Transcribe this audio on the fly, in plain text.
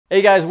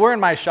Hey guys, we're in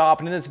my shop,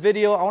 and in this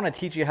video I want to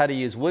teach you how to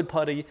use wood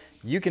putty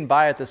you can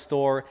buy at the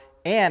store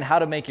and how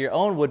to make your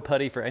own wood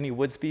putty for any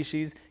wood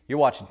species. You're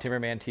watching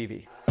TMBRMAN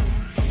TV.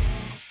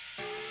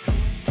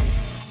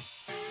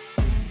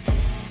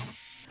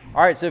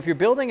 Alright, so if you're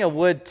building a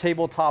wood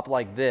tabletop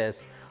like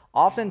this,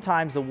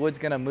 oftentimes the wood's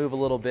going to move a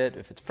little bit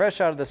if it's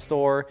fresh out of the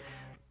store,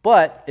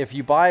 but if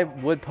you buy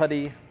wood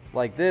putty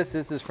like this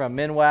is from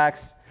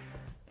Minwax,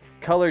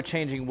 color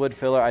changing wood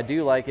filler. I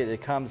do like it.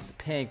 It comes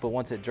pink, but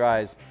once it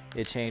dries,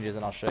 it changes,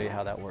 and I'll show you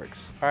how that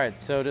works. All right,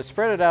 so to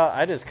spread it out,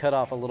 I just cut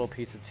off a little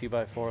piece of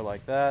 2x4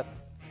 like that.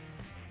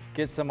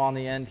 Get some on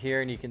the end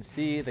here, and you can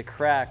see the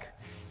crack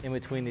in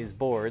between these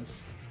boards.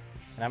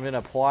 And I'm gonna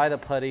apply the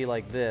putty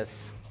like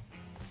this.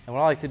 And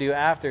what I like to do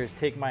after is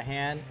take my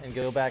hand and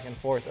go back and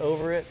forth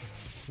over it,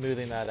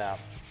 smoothing that out.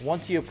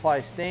 Once you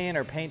apply stain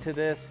or paint to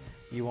this,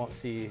 you won't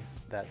see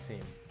that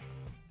seam.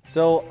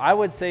 So I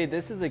would say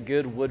this is a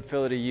good wood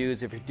filler to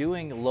use if you're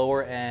doing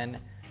lower end,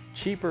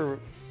 cheaper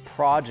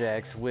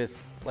projects with,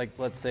 like,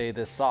 let's say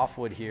this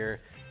softwood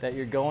here that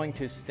you're going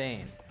to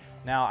stain.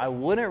 Now I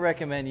wouldn't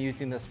recommend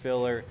using this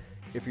filler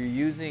if you're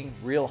using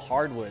real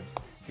hardwoods,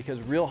 because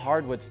real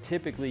hardwoods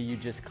typically you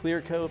just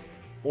clear coat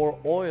or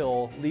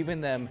oil,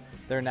 leaving them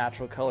their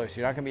natural color.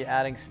 So you're not gonna be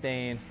adding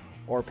stain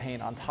or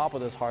paint on top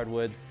of those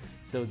hardwoods.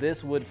 So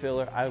this wood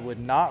filler I would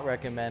not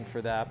recommend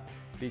for that,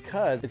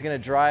 because it's gonna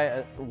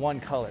dry one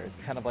color. It's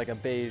kind of like a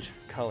beige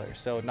color.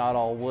 So not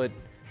all wood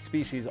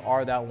species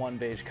are that one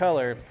beige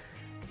color.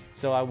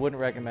 So I wouldn't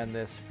recommend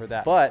this for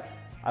that. But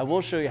I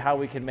will show you how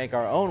we can make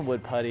our own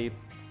wood putty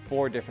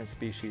for different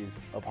species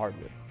of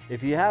hardwood.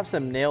 If you have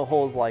some nail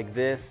holes like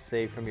this,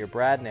 say from your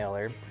brad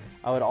nailer,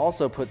 I would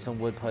also put some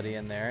wood putty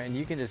in there, and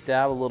you can just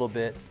dab a little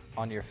bit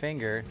on your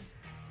finger,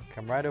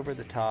 come right over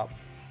the top.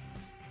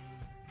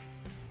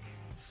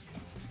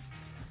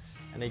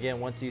 And again,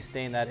 once you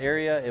stain that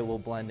area, it will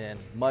blend in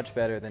much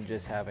better than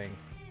just having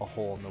a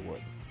hole in the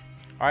wood.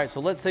 All right,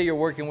 so let's say you're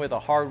working with a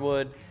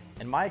hardwood.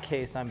 In my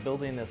case, I'm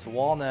building this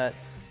walnut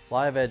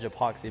live edge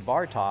epoxy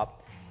bar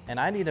top, and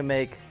I need to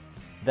make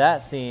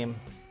that seam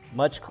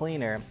much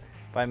cleaner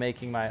by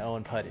making my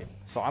own putty.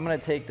 So I'm gonna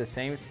take the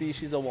same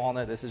species of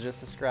walnut, this is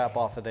just a scrap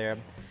off of there,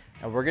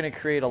 and we're gonna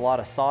create a lot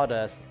of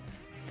sawdust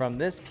from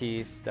this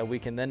piece that we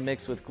can then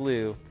mix with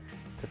glue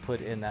to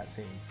put in that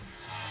seam.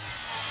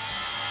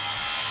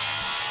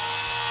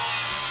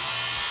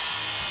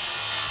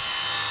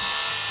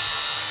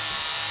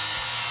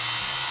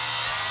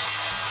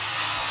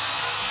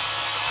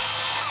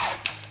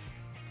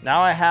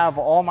 Now I have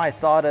all my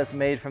sawdust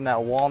made from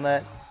that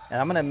walnut,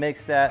 and I'm gonna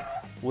mix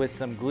that with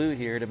some glue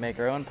here to make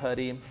our own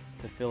putty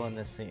to fill in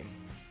this seam.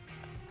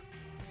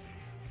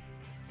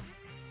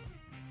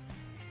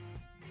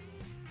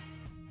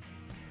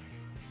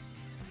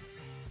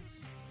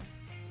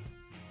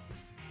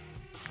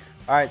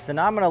 All right, so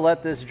now I'm gonna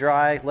let this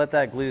dry, let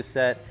that glue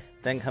set,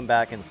 then come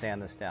back and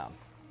sand this down.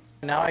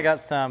 Now I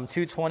got some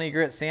 220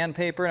 grit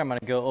sandpaper, and I'm gonna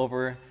go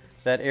over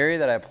that area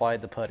that I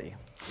applied the putty.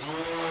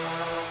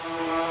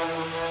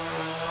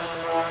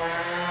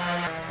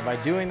 By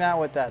doing that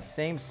with that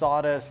same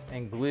sawdust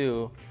and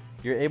glue,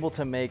 you're able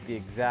to make the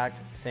exact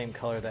same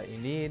color that you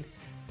need.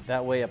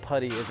 That way a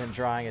putty isn't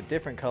drying a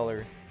different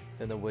color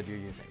than the wood you're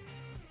using.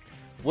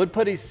 Wood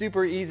putty is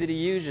super easy to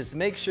use. Just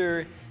make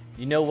sure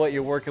you know what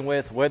you're working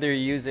with, whether you're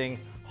using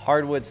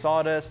hardwood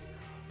sawdust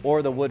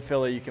or the wood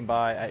filler you can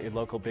buy at your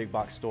local big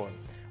box store.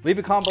 Leave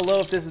a comment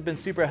below if this has been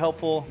super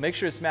helpful. Make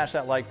sure to smash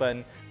that like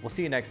button. We'll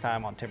see you next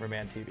time on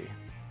TMBRMAN TV.